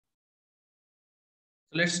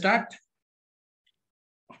So let's start.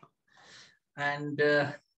 And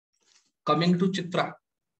coming to Chitra.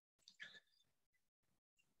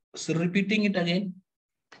 So repeating it again.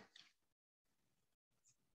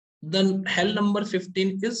 The hell number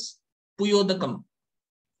 15 is Puyodakam.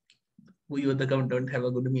 Puyodakam don't have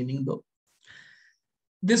a good meaning though.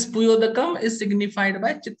 This Puyodakam is signified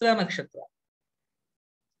by Chitra Nakshatra.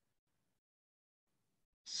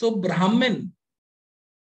 So Brahmin,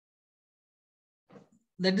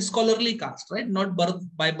 that is scholarly caste, right? Not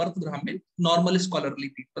by birth Brahmin, normal scholarly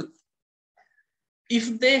people.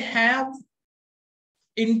 If they have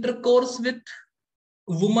intercourse with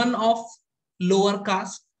women of lower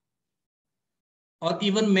caste, or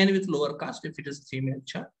even men with lower caste, if it is female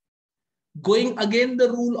chart, going again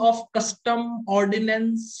the rule of custom,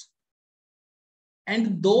 ordinance,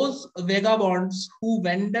 and those vagabonds who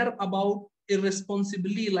wander about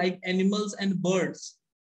irresponsibly like animals and birds,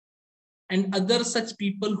 and other such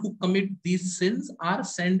people who commit these sins are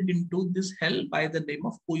sent into this hell by the name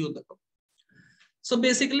of Puyodakam. So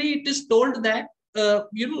basically it is told that,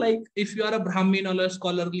 like if you are a Brahmin or a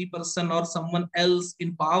scholarly person or someone else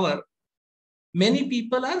in power, many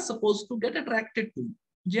people are supposed to get attracted to you,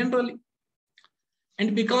 generally.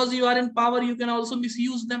 And because you are in power, you can also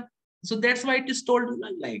misuse them. So that's why it is told,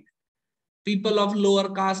 like people of lower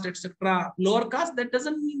caste, etc. Lower caste, that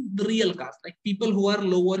doesn't mean the real caste. Like people who are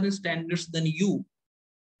lower in standards than you,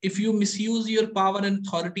 if you misuse your power and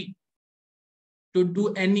authority to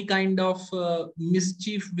do any kind of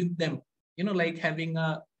mischief with them, like having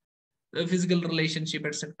a physical relationship,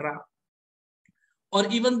 etc. Or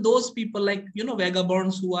even those people like,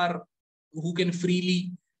 vagabonds who can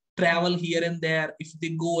freely travel here and there, if they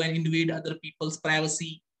go and invade other people's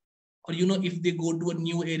privacy, or, if they go to a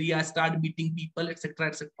new area, start beating people, etc.,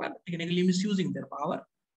 etc., technically misusing their power,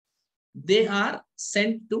 they are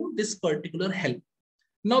sent to this particular hell.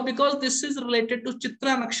 Now, because this is related to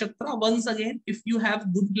Chitra Nakshatra, once again, if you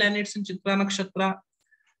have good planets in Chitra Nakshatra,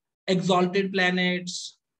 exalted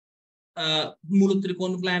planets,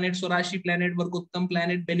 Mulatrikon planets, Sorashi planet, Vargottam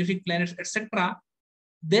planet, benefic planets, etc.,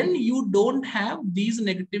 then you don't have these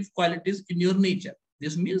negative qualities in your nature.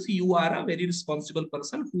 This means you are a very responsible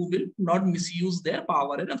person who will not misuse their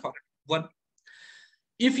power and authority. One.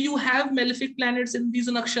 If you have malefic planets in these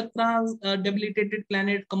nakshatras, debilitated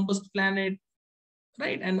planet, compassed planet,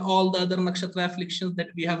 right, and all the other nakshatra afflictions that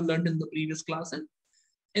we have learned in the previous classes,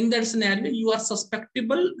 in that scenario, you are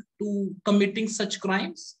susceptible to committing such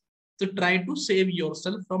crimes, to try to save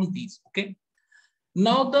yourself from these. Okay.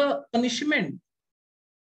 Now the punishment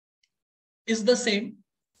is the same,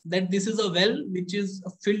 that this is a well which is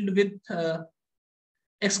filled with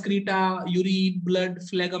excreta, urine, blood,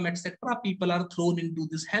 phlegm, etc. People are thrown into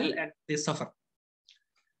this hell and they suffer,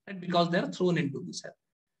 right? Because they are thrown into this hell.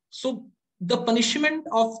 So the punishment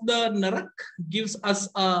of the Narak gives us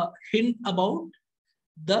a hint about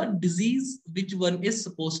the disease which one is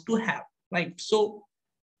supposed to have, right? So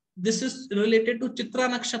this is related to Chitra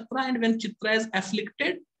Nakshatra, and when Chitra is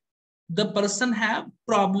afflicted, the person have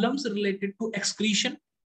problems related to excretion,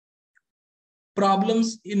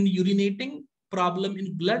 problems in urinating, problem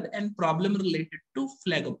in blood, and problem related to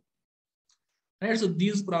phlegm. Right? So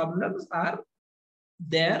these problems are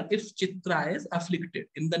there if Chitra is afflicted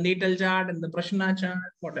in the natal chart and the Prashna chart,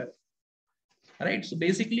 whatever. Right? So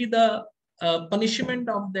basically the punishment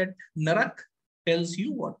of that Narak tells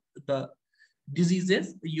you what the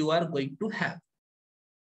diseases you are going to have.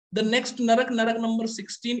 The next Narak number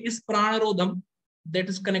 16 is Pranarodham, that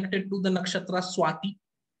is connected to the nakshatra Swati.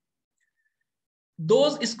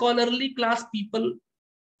 Those scholarly class people,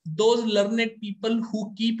 those learned people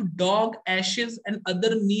who keep dog, ashes, and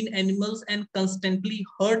other mean animals and constantly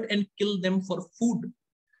hurt and kill them for food,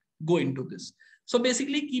 go into this. So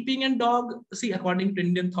basically keeping a dog, see, according to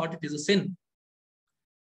Indian thought, it is a sin.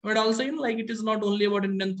 But also, like it is not only about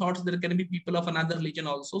Indian thoughts, there can be people of another religion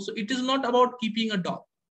also. So it is not about keeping a dog.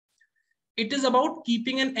 It is about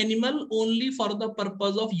keeping an animal only for the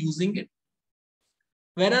purpose of using it.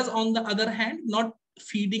 Whereas on the other hand, not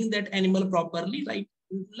feeding that animal properly, right?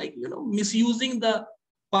 Like, misusing the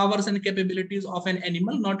powers and capabilities of an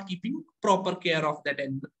animal, not keeping proper care of that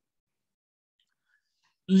animal,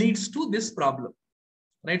 leads to this problem,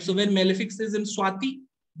 right? So when malefics is in Swati,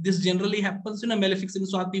 this generally happens. Malefics in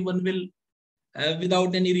Swati, one will,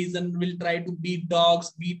 without any reason, will try to beat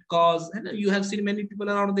dogs, beat cows. And you have seen many people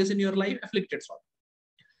around this in your life, afflicted Swati.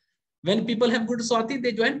 When people have good Swati,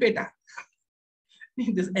 they join PETA.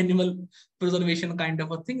 This animal preservation kind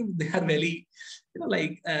of a thing. They are very,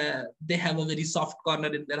 they have a very soft corner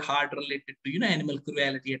in their heart related to, animal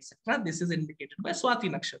cruelty, etc. This is indicated by Swati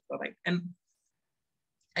Nakshatra, right? And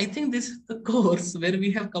I think this is the course where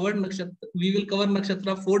we have covered Nakshatra. We will cover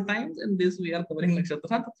Nakshatra 4 times, and this we are covering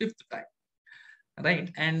Nakshatra the 5th time. Right.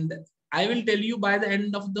 And I will tell you by the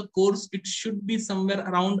end of the course, it should be somewhere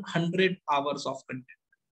around 100 hours of content.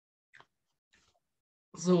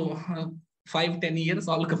 So 5-10 years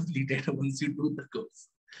all completed once you do the course.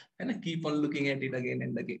 And I keep on looking at it again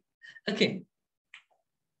and again. Okay.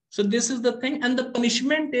 So this is the thing. And the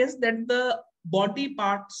punishment is that the body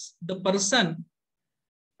parts, the person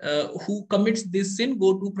who commits this sin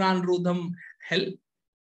go to Pranrodham hell,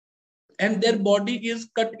 and their body is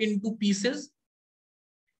cut into pieces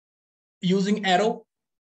using arrow,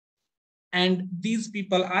 and these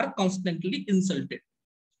people are constantly insulted.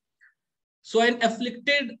 So an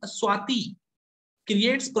afflicted Swati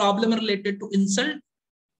creates problem related to insult,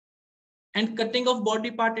 and cutting of body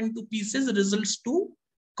part into pieces results to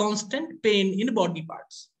constant pain in body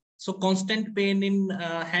parts. So constant pain in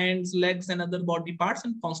hands, legs, and other body parts,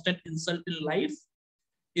 and constant insult in life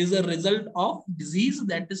is a result of disease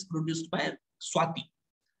that is produced by Swati.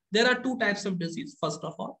 There are 2 types of disease. First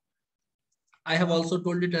of all, I have also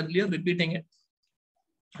told it earlier, repeating it.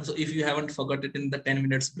 So if you haven't forgot it in the 10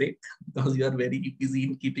 minutes break, because you are very busy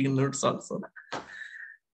in keeping notes also.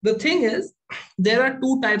 The thing is, there are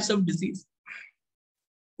 2 types of disease.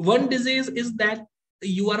 One disease is that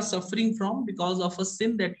you are suffering from because of a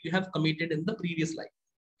sin that you have committed in the previous life.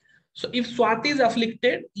 So if Swati is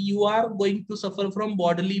afflicted, you are going to suffer from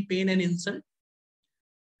bodily pain and insult.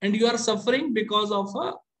 And you are suffering because of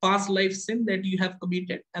a past life sin that you have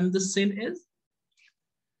committed. And the sin is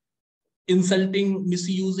insulting,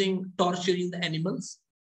 misusing, torturing the animals.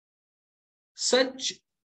 Such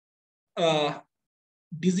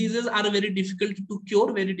diseases are very difficult to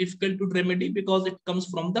cure, very difficult to remedy, because it comes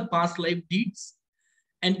from the past life deeds.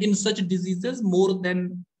 And in such diseases, more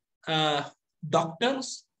than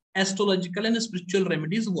doctors, astrological and spiritual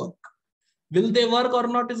remedies work. Will they work or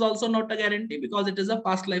not is also not a guarantee, because it is a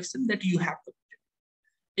past life sin that you have committed.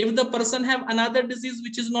 If the person have another disease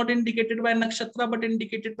which is not indicated by nakshatra but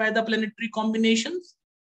indicated by the planetary combinations,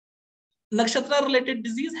 nakshatra related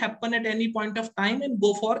disease happen at any point of time and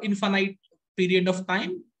go for infinite period of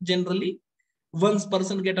time. Generally, once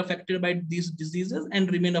person get affected by these diseases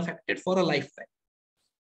and remain affected for a lifetime.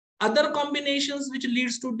 Other combinations which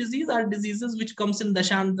leads to disease are diseases which comes in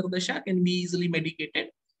dasha antardasha, can be easily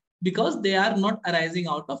medicated because they are not arising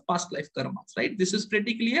out of past life karmas, right? This is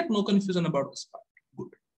pretty clear, no confusion about this part.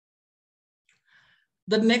 Good.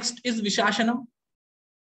 The next is Vishashanam,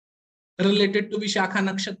 related to Vishakha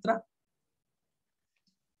Nakshatra.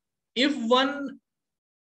 If one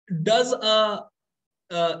does a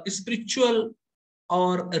spiritual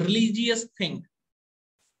or religious thing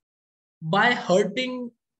by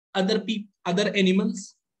hurting other people, other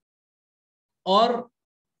animals, or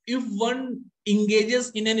if one engages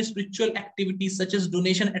in any spiritual activity such as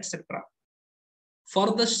donation, etc.,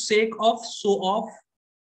 for the sake of show off,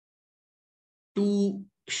 to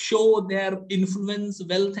show their influence,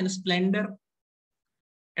 wealth, and splendor,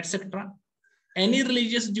 etc., any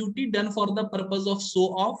religious duty done for the purpose of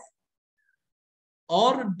show off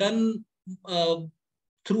or done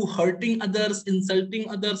through hurting others, insulting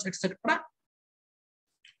others, etc.,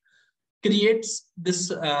 creates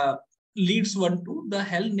this, leads one to the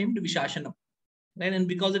hell named Vishashanam. Right? And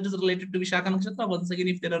because it is related to Vishakha Nakshatra, once again,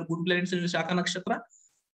 if there are good planets in Vishakha Nakshatra,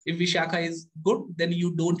 if Vishakha is good, then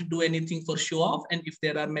you don't do anything for show off. And if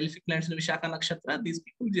there are malefic planets in Vishakha Nakshatra, these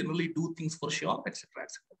people generally do things for show off, etc.,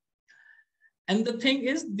 etc. And the thing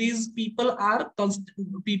is, these people are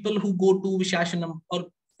people who go to Vishashanam, or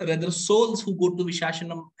rather souls who go to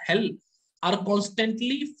Vishashanam hell, are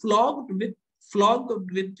constantly flogged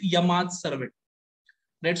with Yama's servant.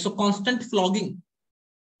 Right? So constant flogging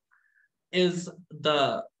is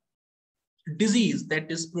the disease that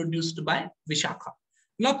is produced by Vishakha.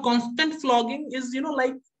 Now, constant flogging is,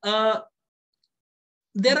 like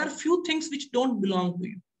there are few things which don't belong to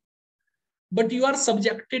you, but you are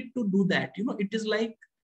subjected to do that. It is like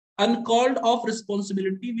uncalled off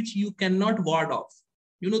responsibility which you cannot ward off.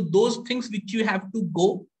 Those things which you have to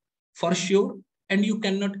go for sure, and you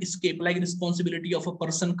cannot escape, like responsibility of a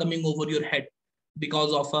person coming over your head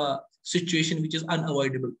because of a situation which is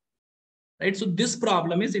unavoidable. Right? So this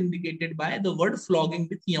problem is indicated by the word flogging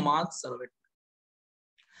with Yama's servant.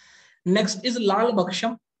 Next is Lal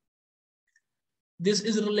Bhaksham. This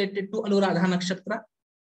is related to Anuradha Nakshatra.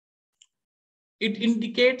 It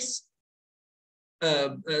indicates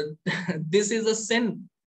this is a sin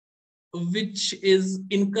which is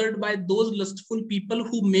incurred by those lustful people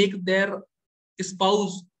who make their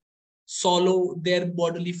spouse swallow their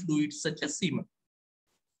bodily fluids such as semen.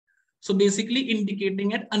 So basically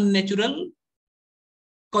indicating an unnatural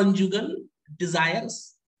conjugal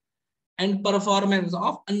desires and performance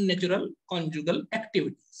of unnatural conjugal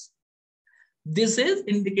activities. This is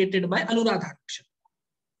indicated by Anuradha Nakshatra.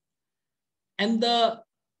 And the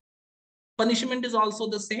punishment is also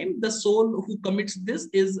the same. The soul who commits this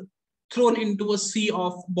is thrown into a sea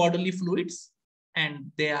of bodily fluids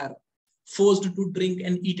and they are forced to drink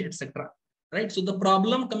and eat, etc. Right? So the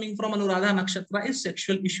problem coming from Anuradha Nakshatra is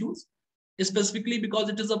sexual issues, specifically because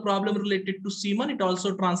it is a problem related to semen. It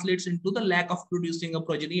also translates into the lack of producing a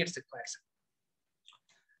progeny, etc.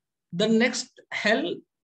 The next hell,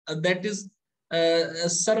 that is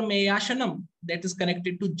Sarmeyashanam, that is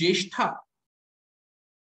connected to Jeshtha.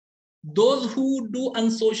 Those who do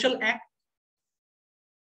unsocial acts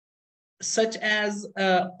such as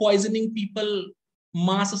poisoning people,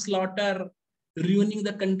 mass slaughter, ruining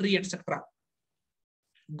the country, etc.,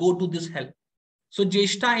 go to this hell. So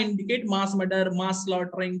Jeshtha indicate mass murder, mass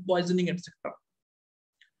slaughtering, poisoning, etc.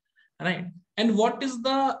 Right? And what is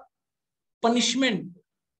the punishment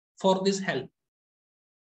for this hell?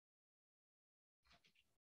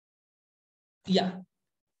 Yeah.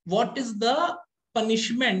 What is the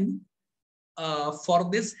punishment for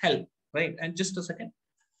this hell? Right? And just a second.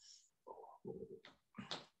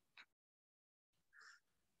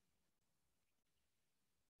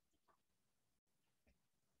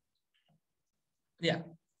 Yeah.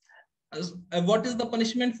 What is the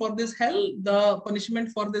punishment for this hell? The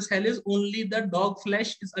punishment for this hell is only the dog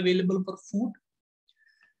flesh is available for food.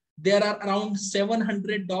 There are around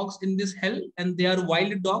 700 dogs in this hell, and they are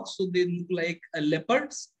wild dogs, so they look like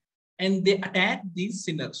leopards, and they attack these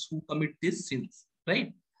sinners who commit these sins,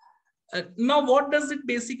 right? Now, what does it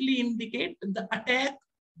basically indicate? The attack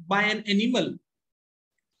by an animal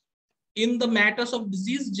in the matters of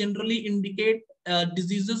disease generally indicate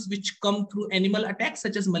diseases which come through animal attacks,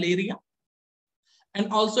 such as malaria,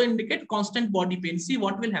 and also indicate constant body pain. See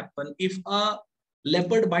what will happen if a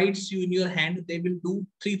leopard bites you in your hand. They will do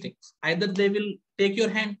three things. Either they will take your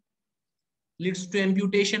hand, leads to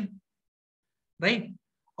amputation, right?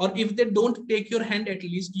 Or if they don't take your hand, at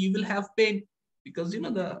least you will have pain, because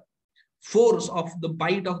the force of the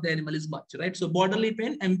bite of the animal is much, right? So bodily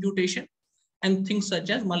pain, amputation, and things such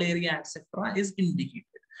as malaria, etc., is indicated.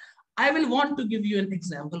 I will want to give you an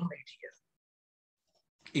example right here,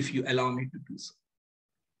 if you allow me to do so.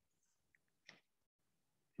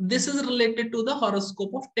 This is related to the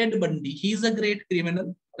horoscope of Ted Bundy. He's a great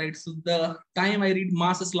criminal, right? So the time I read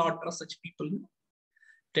mass slaughter such people,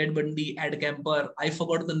 Ted Bundy, Ed Kemper, I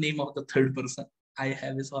forgot the name of the third person. I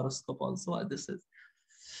have his horoscope also. This is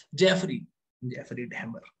Jeffrey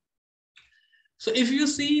Dahmer. So if you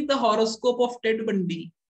see the horoscope of Ted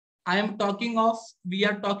Bundy, we are talking of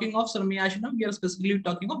Sarmeyashanam, we are specifically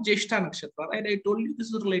talking of Jeshtha Nakshatra, right? I told you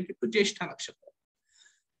this is related to Jeshtha Nakshatra.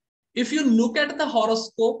 If you look at the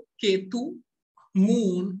horoscope, Ketu,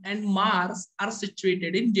 Moon, and Mars are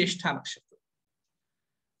situated in Jeshtha Nakshatra.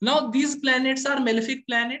 Now, these planets are malefic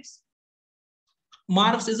planets.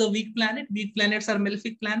 Mars is a weak planet. Weak planets are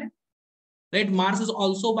malefic planets. Right? Mars is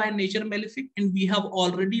also by nature malefic, and we have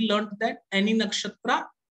already learned that any nakshatra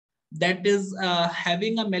that is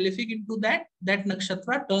having a malefic into that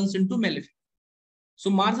nakshatra turns into malefic. So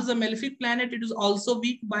Mars is a malefic planet. It is also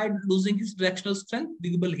weak by losing his directional strength,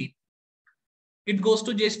 Digbalheen. It goes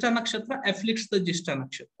to Jeshtha Nakshatra, afflicts the Jeshtha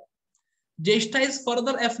Nakshatra. Jeshtha is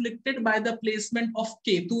further afflicted by the placement of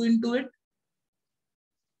Ketu into it.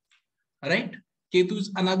 Right? Ketu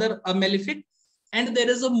is another malefic. And there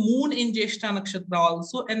is a moon in Jeshtha Nakshatra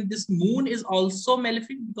also. And this moon is also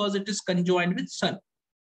malefic because it is conjoined with sun.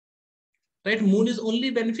 Right? Moon is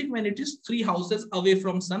only benefic when it is 3 houses away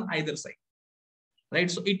from sun either side. Right?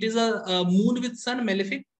 So it is a moon with sun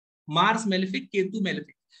malefic, Mars malefic, Ketu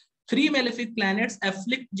malefic. 3 malefic planets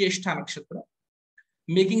afflict Jeshtha Nakshatra,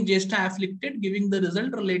 making Jeshtha afflicted, giving the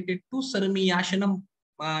result related to Sarmeyashanam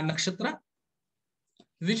Nakshatra,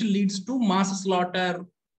 which leads to mass slaughter,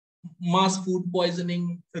 mass food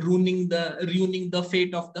poisoning, ruining the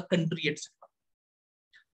fate of the country, etc.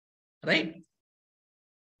 Right?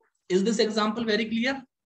 Is this example very clear?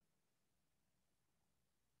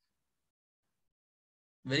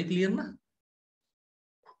 Very clear, na?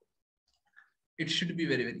 It should be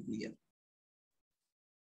very, very clear.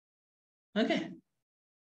 Okay.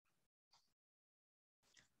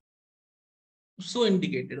 So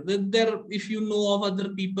indicated. There, if you know of other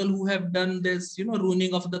people who have done this,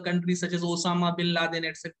 ruining of the country, such as Osama bin Laden,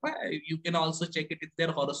 etc., you can also check it in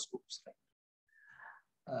their horoscopes.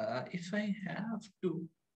 If I have to,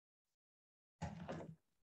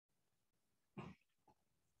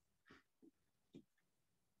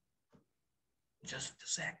 just a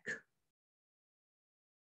sec.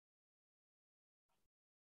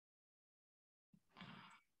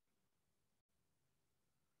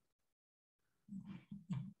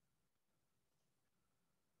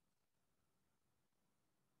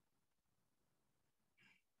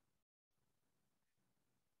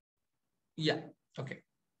 Yeah. Okay.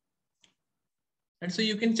 And so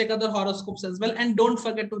you can check other horoscopes as well. And don't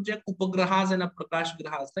forget to check Upagrahas and Aprakash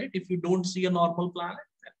Grahas, right? If you don't see a normal planet,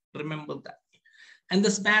 remember that. And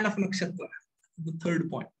the span of Nakshatra, the third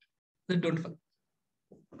point. Then don't forget.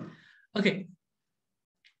 Okay.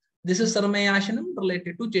 This is Sarmayashanam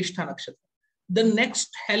related to Jeshta Nakshatra. The next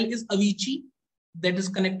hell is Avichi, that is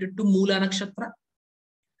connected to Mula Nakshatra.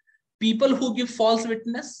 People who give false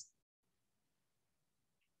witness,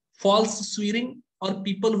 false swearing, or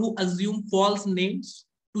people who assume false names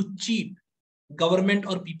to cheat government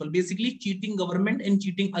or people. Basically, cheating government and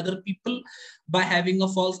cheating other people by having a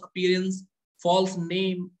false appearance, false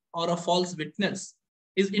name, or a false witness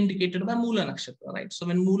is indicated by Mula Nakshatra, right? So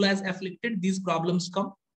when Mula is afflicted, these problems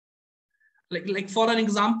come. Like for an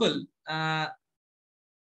example,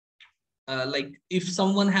 like if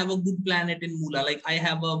someone have a good planet in Mula, like I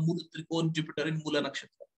have a Trikon Jupiter in Mula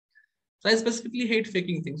Nakshatra. So I specifically hate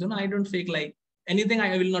faking things. You know, I don't fake like anything.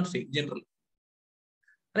 I will not fake generally.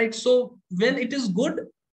 Right. So when it is good,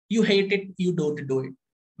 you hate it, you don't do it.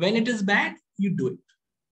 When it is bad, you do it.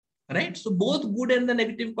 Right. So both good and the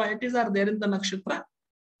negative qualities are there in the nakshatra.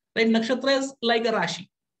 Right. Nakshatra is like a Rashi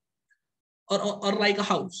or like a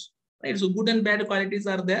house. Right. So good and bad qualities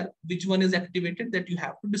are there. Which one is activated, that you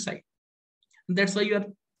have to decide. And that's why you are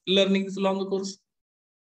learning this longer course.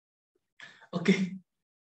 Okay.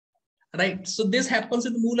 Right. So this happens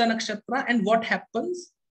with Mula Nakshatra. And what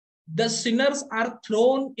happens? The sinners are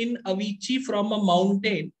thrown in Avichi from a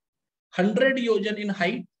mountain, 100 yojan in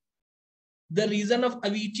height. The region of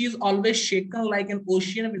Avichi is always shaken like an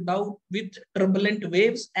ocean with turbulent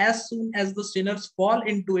waves. As soon as the sinners fall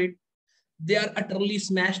into it, they are utterly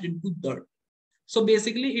smashed into dirt. So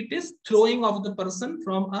basically, it is throwing of the person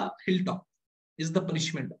from a hilltop is the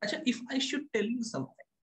punishment. Achha, if I should tell you something,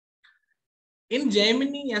 in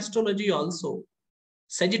Gemini astrology also,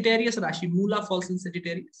 Sagittarius Rashi, Mula falls in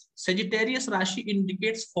Sagittarius. Sagittarius Rashi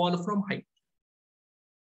indicates fall from height.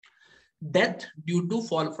 Death due to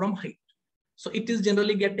fall from height. So it is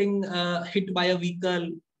generally getting hit by a vehicle,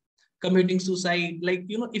 committing suicide. Like,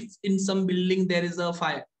 you know, if in some building there is a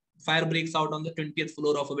fire breaks out on the 20th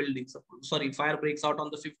floor of a building. Sorry, fire breaks out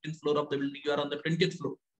on the 15th floor of the building. You are on the 20th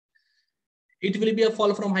floor. It will be a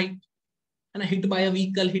fall from height. And a hit by a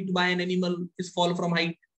vehicle, hit by an animal is fall from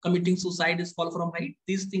height. Committing suicide is fall from height.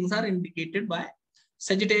 These things are indicated by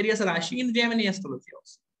Sagittarius Rashi in Gemini astrology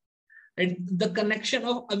also. And the connection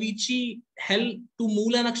of Avichi hell to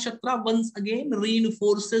Mula Nakshatra once again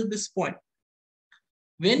reinforces this point.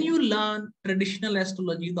 When you learn traditional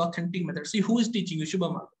astrology, the authentic method, see who is teaching you,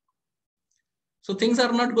 Shubham Alock. So things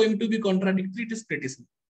are not going to be contradictory, it is pretty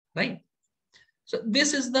simple, right? So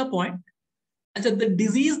this is the point. And so the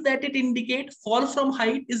disease that it indicates, fall from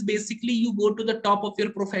height, is basically you go to the top of your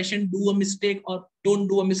profession, do a mistake or don't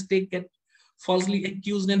do a mistake, get falsely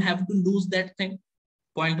accused and have to lose that thing.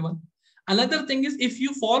 Point one. Another thing is, if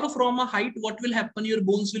you fall from a height, what will happen? Your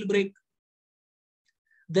bones will break.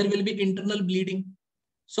 There will be internal bleeding.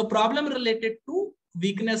 So problem related to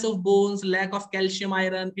weakness of bones, lack of calcium,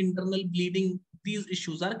 iron, internal bleeding, these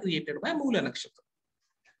issues are created by Mula Nakshatra.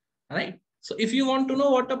 Right? So if you want to know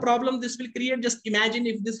what a problem this will create, just imagine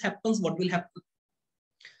if this happens, what will happen.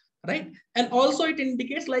 Right? And also it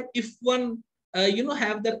indicates, like, if one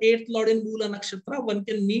have their 8th lord in Mula Nakshatra, one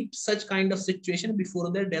can meet such kind of situation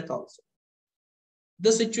before their death also.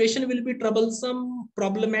 The situation will be troublesome,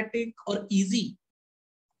 problematic, or easy.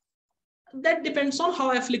 That depends on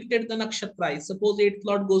how afflicted the nakshatra is. Suppose 8th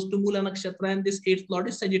lord goes to Mula Nakshatra and this 8th lord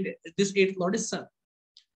is Sagittarius, this 8th lord is Sun.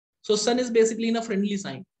 So Sun is basically in a friendly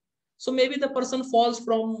sign. So maybe the person falls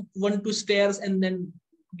from 1 2 stairs and then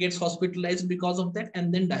gets hospitalized because of that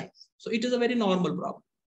and then dies. So it is a very normal problem.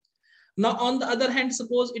 Now, on the other hand,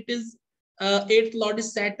 suppose it is 8th lord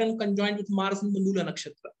is Saturn conjoined with Mars in the Mula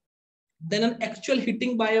Nakshatra. Then an actual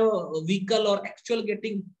hitting by a vehicle or actual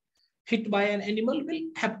getting hit by an animal will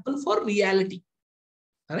happen for reality.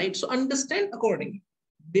 All right. So understand accordingly.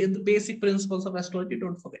 The basic principles of astrology,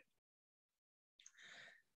 don't forget.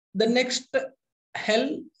 The next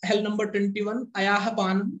hell number 21,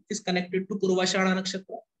 Ayahapan, is connected to Purvashada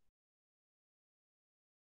Nakshatra.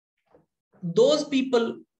 Those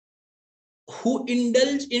people who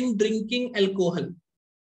indulge in drinking alcohol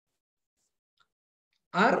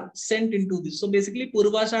are sent into this. So basically,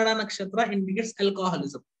 Purvashada Nakshatra indicates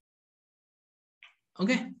alcoholism.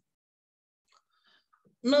 Okay.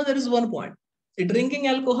 Now there is one point. Drinking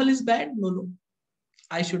alcohol is bad? No.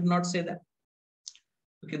 I should not say that.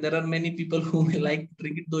 Okay, there are many people who may like to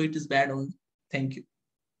drink it, though it is bad only. Thank you.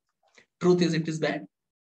 Truth is, it is bad.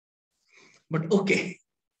 But okay.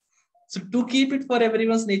 So to keep it for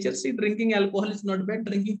everyone's nature, see, drinking alcohol is not bad.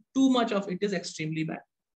 Drinking too much of it is extremely bad.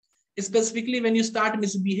 Specifically when you start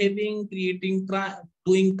misbehaving,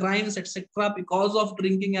 doing crimes, etc. because of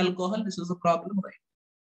drinking alcohol, this is a problem, right?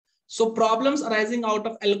 So problems arising out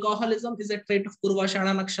of alcoholism is a trait of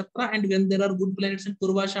Purvashada Nakshatra. And when there are good planets in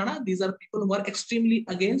Purvashada, these are people who are extremely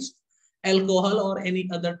against alcohol or any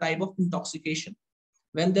other type of intoxication.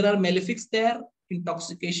 When there are malefics there,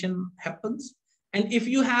 intoxication happens. And if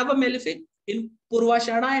you have a malefic in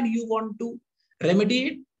Purvashada and you want to remedy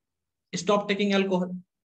it, stop taking alcohol.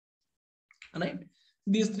 Right?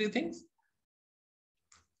 These three things.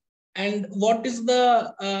 And what is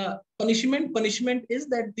the punishment? Punishment is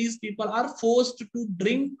that these people are forced to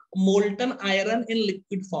drink molten iron in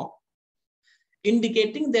liquid form,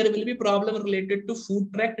 indicating there will be problem related to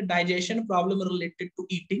food tract, digestion, problem related to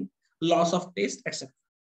eating, loss of taste, etc.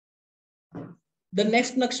 The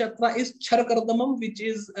next nakshatra is Charkardamam, which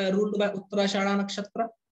is ruled by Uttarashada Nakshatra.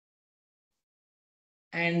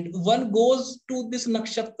 And one goes to this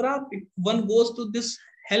nakshatra, one goes to this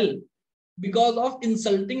hell because of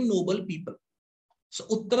insulting noble people. So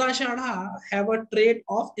Uttarashada have a trait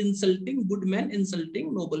of insulting good men,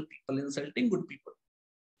 insulting noble people, insulting good people.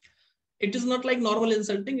 It is not like normal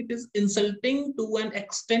insulting, it is insulting to an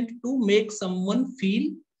extent to make someone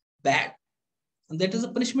feel bad. And that is a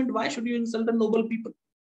punishment. Why should you insult a noble people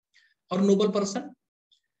or noble person?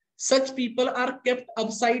 Such people are kept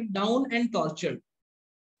upside down and tortured,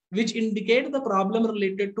 which indicate the problem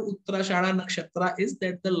related to Uttarashada Nakshatra is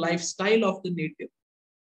that the lifestyle of the native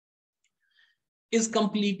is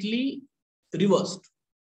completely reversed,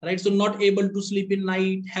 right? So not able to sleep in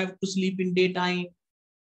night, have to sleep in daytime,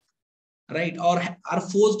 right? Or are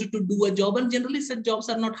forced to do a job, and generally such jobs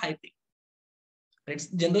are not high paying. Right?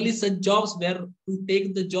 Generally such jobs where to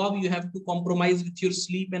take the job, you have to compromise with your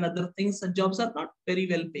sleep and other things. Such jobs are not very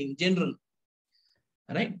well paying, generally,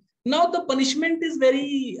 right? Now the punishment is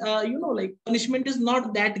very, like punishment is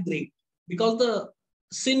not that great because the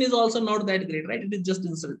sin is also not that great, right? It is just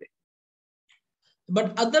insulting.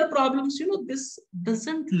 But other problems, this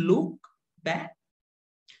doesn't look bad.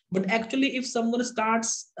 But actually, if someone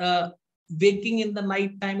starts waking in the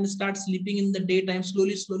night time and starts sleeping in the daytime,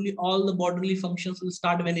 slowly, all the bodily functions will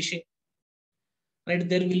start vanishing. Right?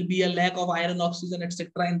 There will be a lack of iron, oxygen,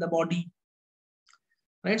 etc. in the body.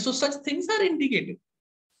 Right? So such things are indicated.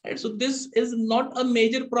 Right? So this is not a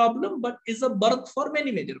major problem, but is a birth for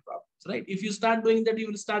many major problems. Right? If you start doing that, you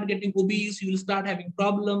will start getting obese, you will start having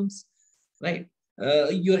problems. Right?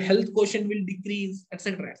 Your health quotient will decrease,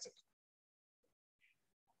 etc. etc.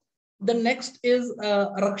 The next is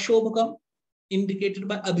Rakshobhakam, indicated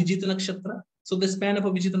by Abhijit Nakshatra. So the span of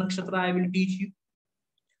Abhijit Nakshatra I will teach you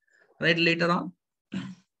right later on.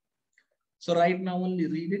 So right now only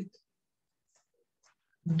read it.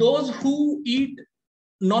 Those who eat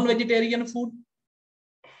non-vegetarian food,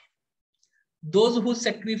 those who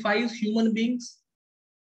sacrifice human beings,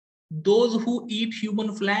 those who eat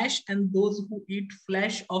human flesh, and those who eat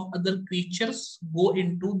flesh of other creatures go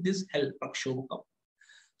into this hell, Rakshobhakam.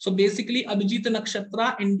 So basically, Abhijit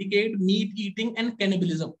Nakshatra indicate meat eating and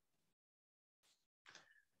cannibalism.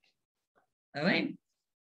 All right.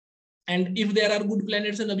 And if there are good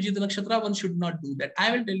planets in Abhijit Nakshatra, one should not do that. I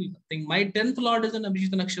will tell you something. My 10th Lord is in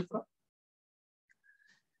Abhijit Nakshatra.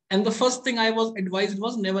 And the first thing I was advised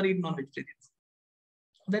was never eat non-vegetarian.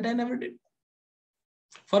 That I never did.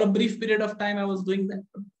 For a brief period of time, I was doing that.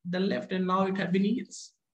 Then left, and now it has been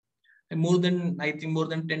years. And I think more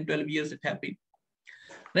than 10, 12 years it has been.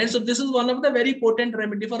 Right. So this is one of the very potent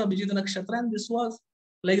remedy for Abhijit Nakshatra. And this was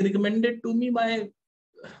like recommended to me by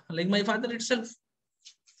like my father itself.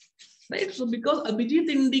 Right. So because Abhijit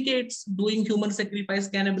indicates doing human sacrifice,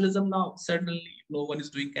 cannibalism, now certainly no one is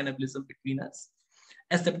doing cannibalism between us,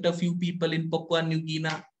 except a few people in Papua New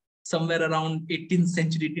Guinea, somewhere around 18th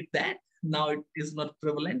century did that. Now it is not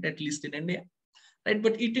prevalent, at least in India. Right.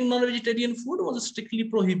 But eating non-vegetarian food was strictly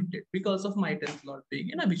prohibited because of my 10th Lord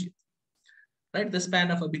being in Abhijit. Right, the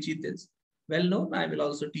span of Abhijit is well known. I will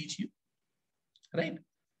also teach you. Right.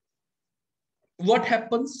 What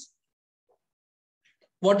happens?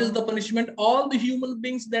 What is the punishment? All the human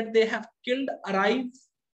beings that they have killed arrive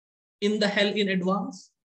in the hell in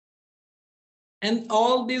advance. And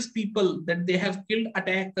all these people that they have killed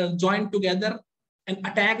join together and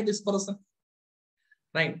attack this person.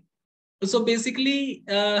 Right. So basically,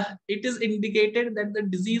 it is indicated that the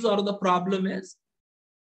disease or the problem is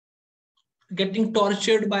getting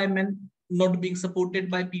tortured by men, not being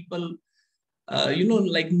supported by people,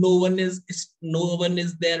 like no one is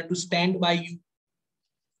there to stand by you,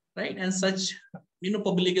 right? And such,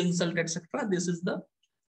 public insult, etc. This is the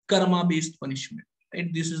karma-based punishment,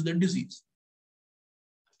 right? This is the disease.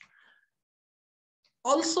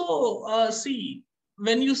 Also, see,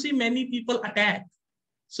 when you see many people attack,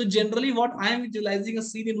 so generally what I am visualizing a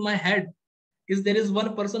scene in my head is there is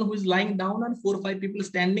one person who is lying down and 4 or 5 people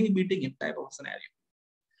standing beating him type of scenario.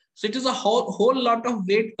 So it is a whole lot of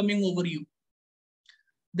weight coming over you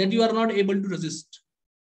that you are not able to resist.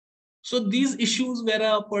 So these issues where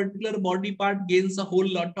a particular body part gains a whole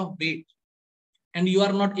lot of weight and you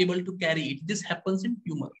are not able to carry it, this happens in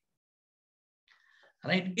tumor,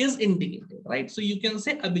 right, is indicated, right? So you can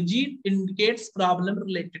say Abhijit indicates problem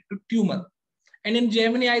related to tumor. And in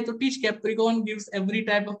Gemini, I to teach Capricorn gives every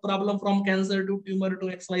type of problem from cancer to tumor to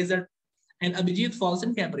XYZ, and Abhijit falls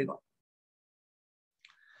in Capricorn.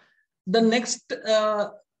 The next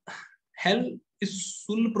hell is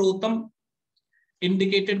Sulprotam,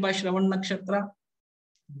 indicated by Shravan Nakshatra.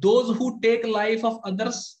 Those who take life of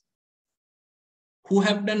others who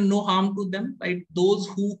have done no harm to them, right? Those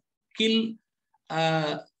who kill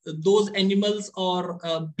those animals or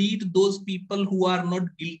beat those people who are not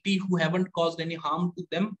guilty, who haven't caused any harm to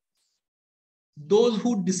them. Those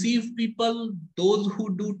who deceive people, those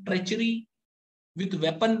who do treachery with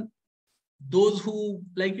weapon, those who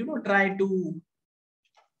try to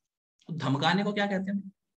धमकाने को क्या कहते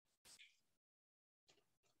हैं?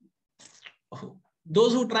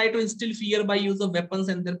 Those who try to instill fear by use of weapons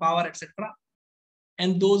and their power, etc.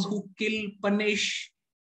 And those who kill, punish,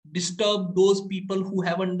 disturb those people who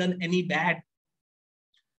haven't done any bad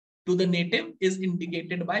to the native is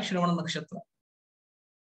indicated by Shravana Nakshatra.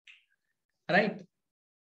 Right?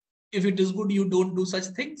 If it is good, you don't do such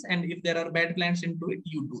things. And if there are bad plans into it,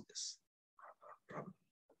 you do this.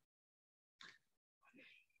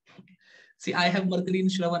 See, I have Mercury in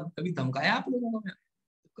Shravan. कभी धमकाया आप लोगों को?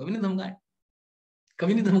 कभी नहीं धमकाया.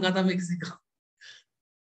 कभी नहीं धमकाता मैं किसी को.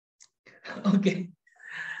 Okay.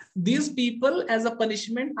 These people, as a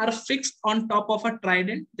punishment, are fixed on top of a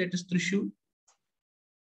trident, that is Trishul.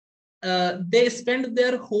 They spend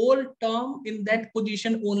their whole term in that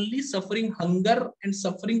position only suffering hunger and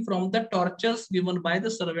suffering from the tortures given by the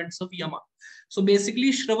servants of Yama. So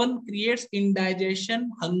basically, Shravan creates indigestion,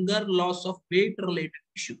 hunger, loss of weight related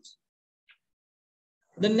issues.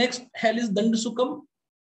 The next hell is Dandasukam,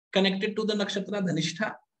 connected to the nakshatra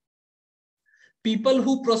Dhanishta. People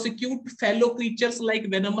who prosecute fellow creatures like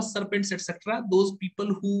venomous serpents, etc. Those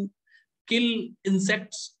people who kill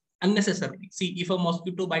insects unnecessarily. See, if a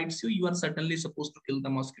mosquito bites you, you are certainly supposed to kill the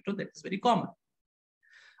mosquito. That is very common.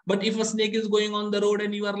 But if a snake is going on the road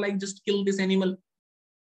and you are like, just kill this animal.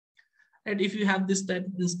 And if you have this type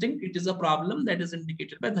of instinct, it is a problem that is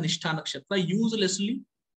indicated by Dhanishta Nakshatra, uselessly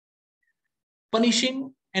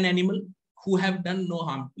punishing an animal who have done no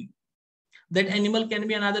harm to you. That animal can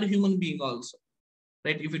be another human being also,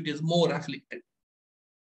 right? If it is more afflicted.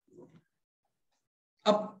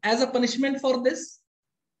 As a punishment for this,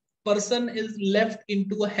 person is left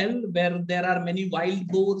into a hell where there are many wild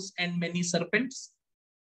boars and many serpents,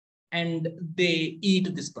 and they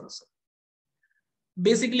eat this person.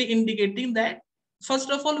 Basically indicating that, first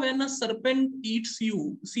of all, when a serpent eats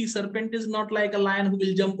you, see, serpent is not like a lion who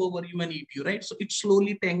will jump over you and eat you, right? So it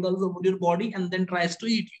slowly tangles over your body and then tries to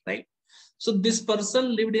eat you, right? So this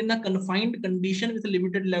person lived in a confined condition with a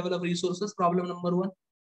limited level of resources, problem number one.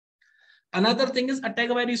 Another thing is attack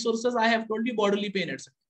by resources. I have told you bodily pain,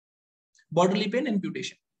 etc. Bodily pain,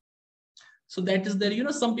 amputation. So that is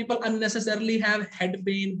there. Some people unnecessarily have head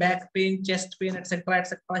pain, back pain, chest pain, etc.,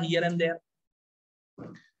 here and there.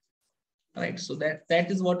 Right. So that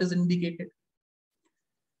is what is indicated.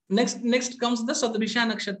 Next comes the Sadvisha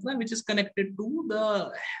Nakshatra, which is connected to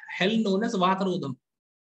the hell known as Vatarodham.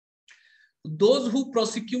 Those who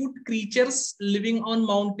prosecute creatures living on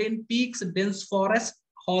mountain peaks, dense forest,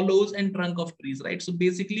 hollows, and trunk of trees, right? So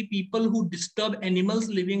basically people who disturb animals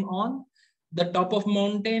living on the top of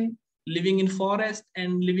mountain, living in forest,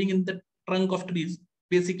 and living in the trunk of trees,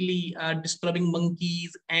 basically disturbing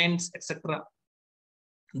monkeys, ants, etc.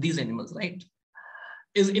 These animals, right,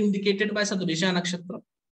 is indicated by Sadvisha Nakshatra.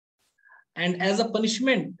 And as a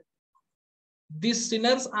punishment, these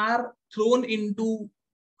sinners are thrown into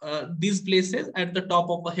these places at the top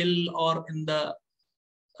of a hill or in the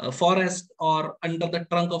forest or under the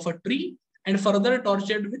trunk of a tree, and further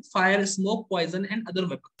tortured with fire, smoke, poison, and other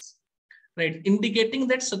weapons, right? Indicating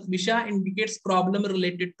that Satvisha indicates problem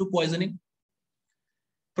related to poisoning,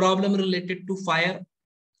 problem related to fire.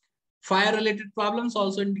 Fire related problems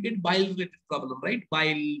also indicate bile related problem, right?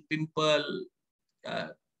 Bile, pimple,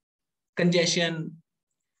 congestion,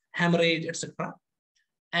 hemorrhage, etc.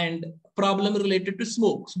 And problem related to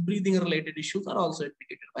smoke, so breathing related issues are also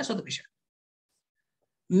indicated by Sadvisha.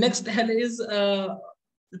 Next hell is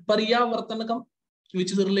Pariyavartanakam,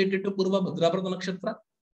 which is related to Purva Bhadrapada Nakshatra.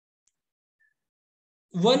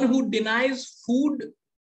 One who denies food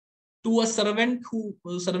to a servant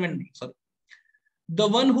the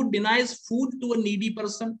one who denies food to a needy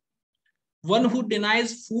person, one who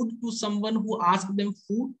denies food to someone who asks them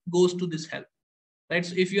food goes to this hell. Right?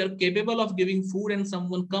 So if you are capable of giving food and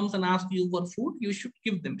someone comes and asks you for food, you should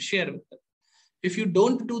give them, share with them. If you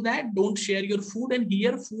don't do that, don't share your food. And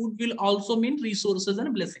here food will also mean resources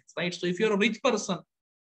and blessings, right? So if you're a rich person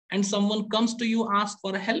and someone comes to you, ask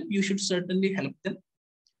for help, you should certainly help them.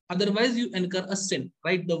 Otherwise, you incur a sin,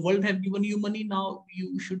 right? The world have given you money. Now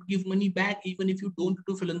you should give money back. Even if you don't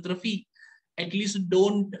do philanthropy, at least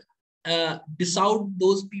don't diss out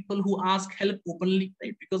those people who ask help openly,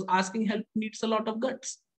 right? Because asking help needs a lot of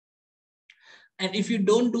guts. And if you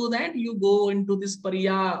don't do that, you go into this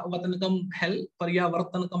Paryavartanakam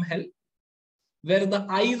hell, where the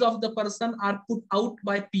eyes of the person are put out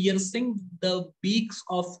by piercing the beaks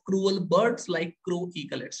of cruel birds like crow,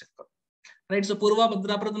 eagle, etc. Right? So Purva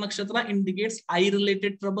Bhadrapada Nakshatra indicates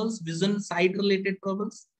eye-related troubles, vision, sight-related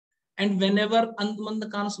troubles. And whenever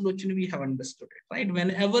Andmandakana Sulochana, we have understood it, right?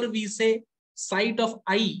 Whenever we say sight of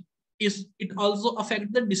eye, it also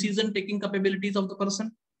affects the decision-taking capabilities of the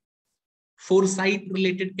person,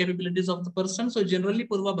 foresight-related capabilities of the person. So generally,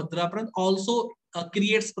 Purva Bhadrapada also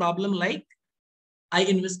creates problem like, I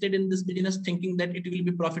invested in this business thinking that it will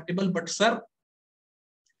be profitable, but sir,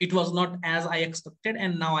 it was not as I expected,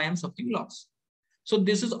 and now I am suffering loss. So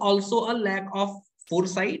this is also a lack of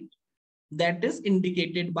foresight that is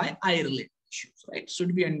indicated by eye-related issues, right?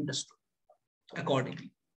 Should be understood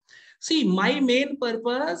accordingly. See, my main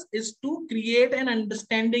purpose is to create an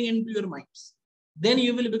understanding into your minds. Then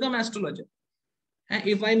you will become astrologer. And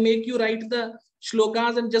if I make you write the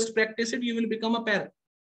shlokas and just practice it, you will become a parrot.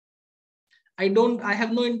 I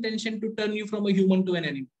have no intention to turn you from a human to an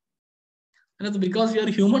animal. And because you are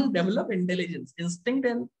human, develop intelligence, instinct,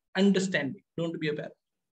 and understanding. Don't be a parrot.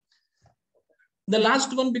 The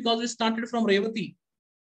last one, because we started from Revati,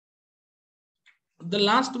 the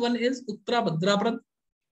last one is Uttara Bhadrapada,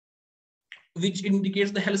 which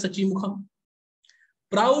indicates the hell Sachimukham.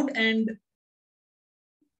 Proud and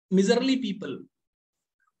miserly people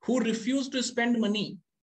who refuse to spend money,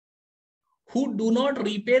 who do not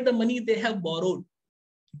repay the money they have borrowed,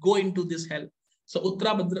 go into this hell. So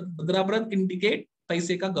Uttara Bhadrapada indicate paise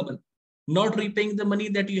ka gabal, not repaying the money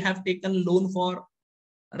that you have taken loan for,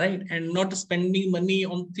 right? And not spending money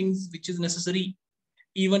on things which is necessary.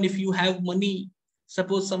 Even if you have money,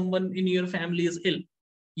 suppose someone in your family is ill,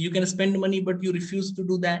 you can spend money, but you refuse to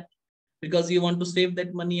do that because you want to save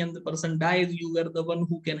that money and the person dies. You were the one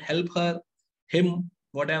who can help her, him,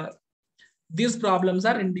 whatever. These problems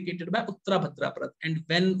are indicated by Uttara Bhadrapada. And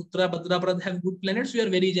when Uttara Bhadrapada have good planets, you are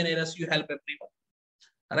very generous, you help everyone.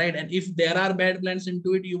 Right? And if there are bad planets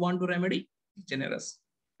into it, you want to remedy, generous.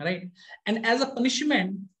 Right? And as a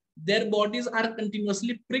punishment, their bodies are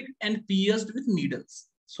continuously pricked and pierced with needles.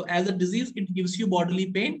 So as a disease, it gives you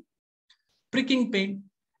bodily pain, pricking pain.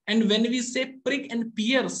 And when we say prick and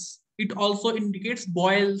pierce, it also indicates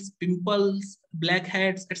boils, pimples,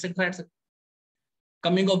 blackheads, etc., etc.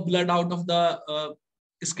 Coming of blood out of the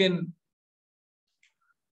skin,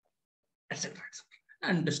 etc., etc.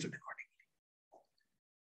 Understood.